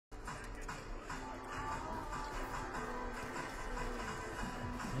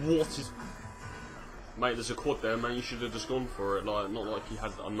What is... Mate, there's a quad there, man, you should have just gone for it, like, not like you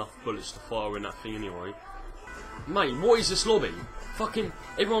had enough bullets to fire in that thing anyway. Mate, what is this lobby? Fucking,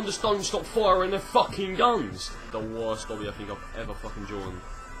 everyone just don't stop firing their fucking guns! The worst lobby I think I've ever fucking joined.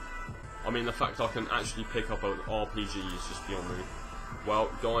 I mean, the fact I can actually pick up an RPG is just beyond me. Well,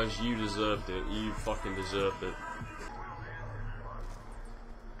 guys, you deserved it. You fucking deserved it.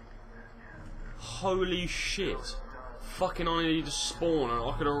 Holy shit. Fucking I needed to spawn and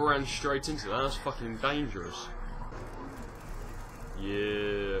I could have ran straight into that. That's fucking dangerous.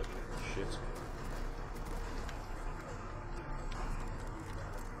 Yeah. Shit.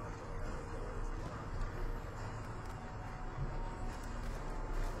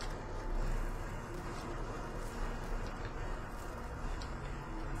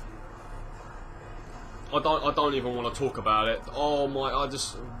 I don't even want to talk about it. Oh my,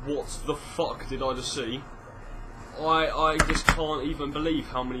 what the fuck did I just see? I just can't even believe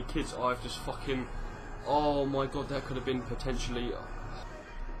how many kids I've just fucking... Oh my god, that could have been potentially...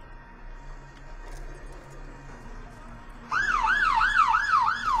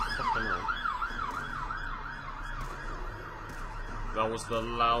 Fucking hell. That was the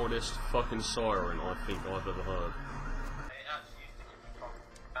loudest fucking siren I think I've ever heard.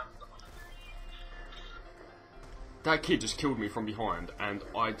 That kid just killed me from behind, and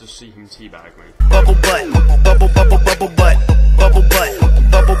I just see him teabag me. Bubble butt, bubble bubble bubble butt, bubble butt,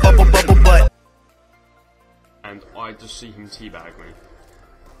 bubble bubble bubble butt. And I just see him teabag me.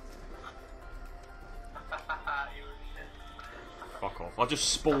 Fuck off. I just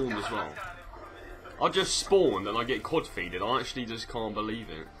spawned as well. I just spawned and I get quad feeded. I actually just can't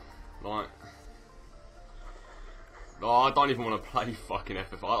believe it. Like... Oh, I don't even want to play fucking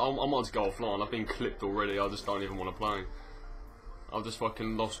FF. I might just go offline. I've been clipped already. I just don't even want to play. I've just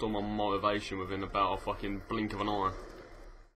fucking lost all my motivation within about a fucking blink of an eye.